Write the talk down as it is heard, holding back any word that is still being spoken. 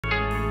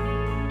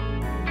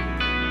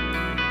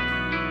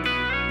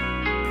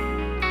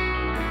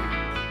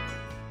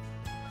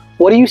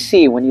What do you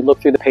see when you look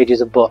through the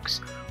pages of books?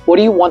 What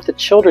do you want the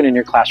children in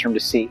your classroom to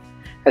see?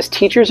 As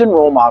teachers and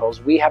role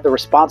models, we have the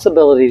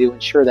responsibility to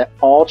ensure that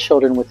all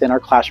children within our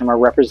classroom are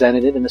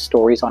represented in the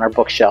stories on our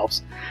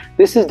bookshelves.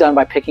 This is done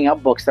by picking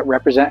out books that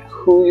represent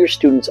who your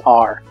students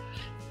are.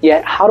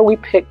 Yet, how do we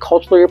pick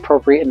culturally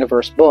appropriate and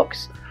diverse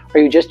books? Are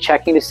you just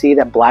checking to see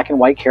that black and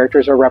white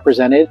characters are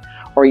represented?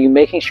 Or are you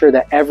making sure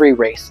that every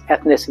race,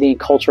 ethnicity, and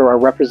culture are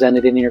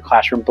represented in your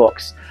classroom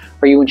books?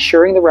 Are you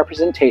ensuring the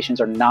representations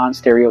are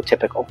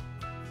non-stereotypical?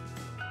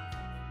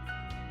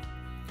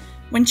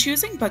 When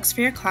choosing books for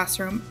your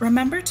classroom,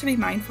 remember to be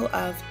mindful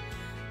of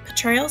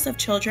portrayals of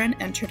children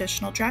in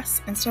traditional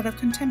dress instead of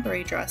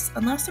contemporary dress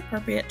unless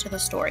appropriate to the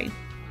story.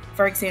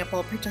 For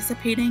example,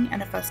 participating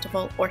in a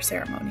festival or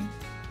ceremony.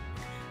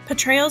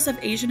 Portrayals of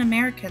Asian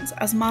Americans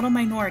as model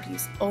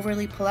minorities,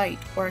 overly polite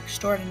or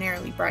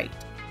extraordinarily bright.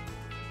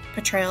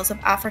 Portrayals of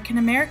African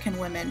American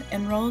women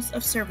in roles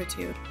of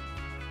servitude.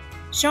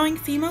 Showing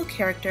female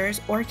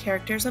characters or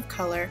characters of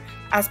color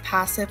as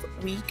passive,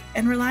 weak,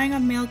 and relying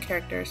on male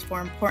characters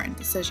for important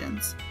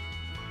decisions.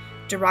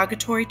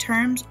 Derogatory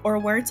terms or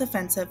words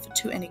offensive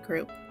to any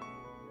group.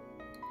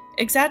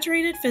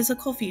 Exaggerated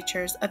physical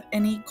features of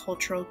any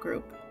cultural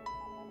group.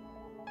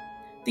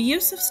 The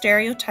use of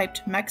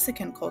stereotyped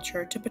Mexican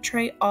culture to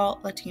portray all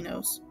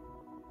Latinos.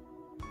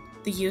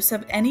 The use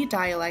of any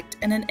dialect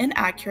in an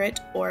inaccurate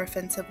or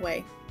offensive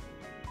way.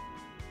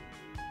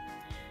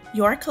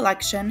 Your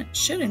collection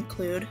should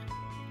include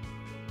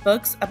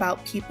books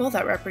about people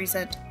that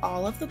represent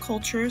all of the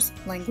cultures,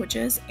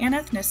 languages, and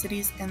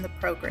ethnicities in the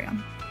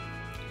program.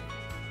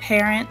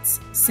 Parents,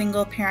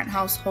 single-parent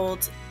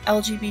households,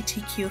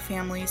 LGBTQ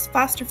families,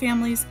 foster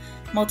families,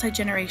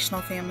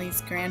 multi-generational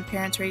families,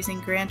 grandparents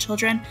raising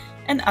grandchildren,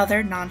 and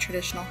other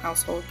non-traditional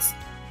households.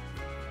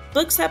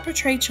 Books that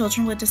portray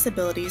children with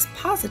disabilities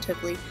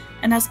positively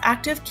and as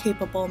active,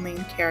 capable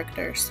main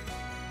characters.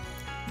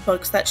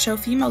 Books that show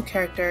female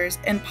characters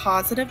in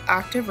positive,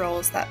 active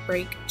roles that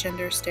break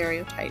gender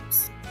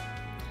stereotypes.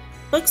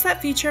 Books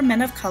that feature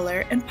men of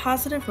color in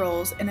positive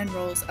roles and in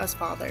roles as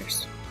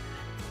fathers.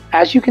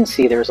 As you can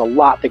see, there is a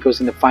lot that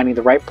goes into finding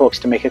the right books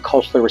to make a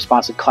culturally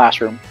responsive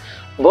classroom.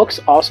 Books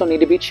also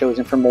need to be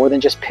chosen for more than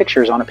just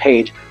pictures on a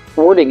page.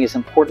 Wording is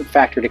an important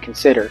factor to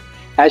consider.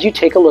 As you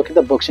take a look at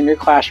the books in your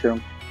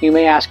classroom, you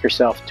may ask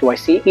yourself, do I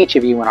see each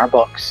of you in our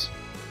books?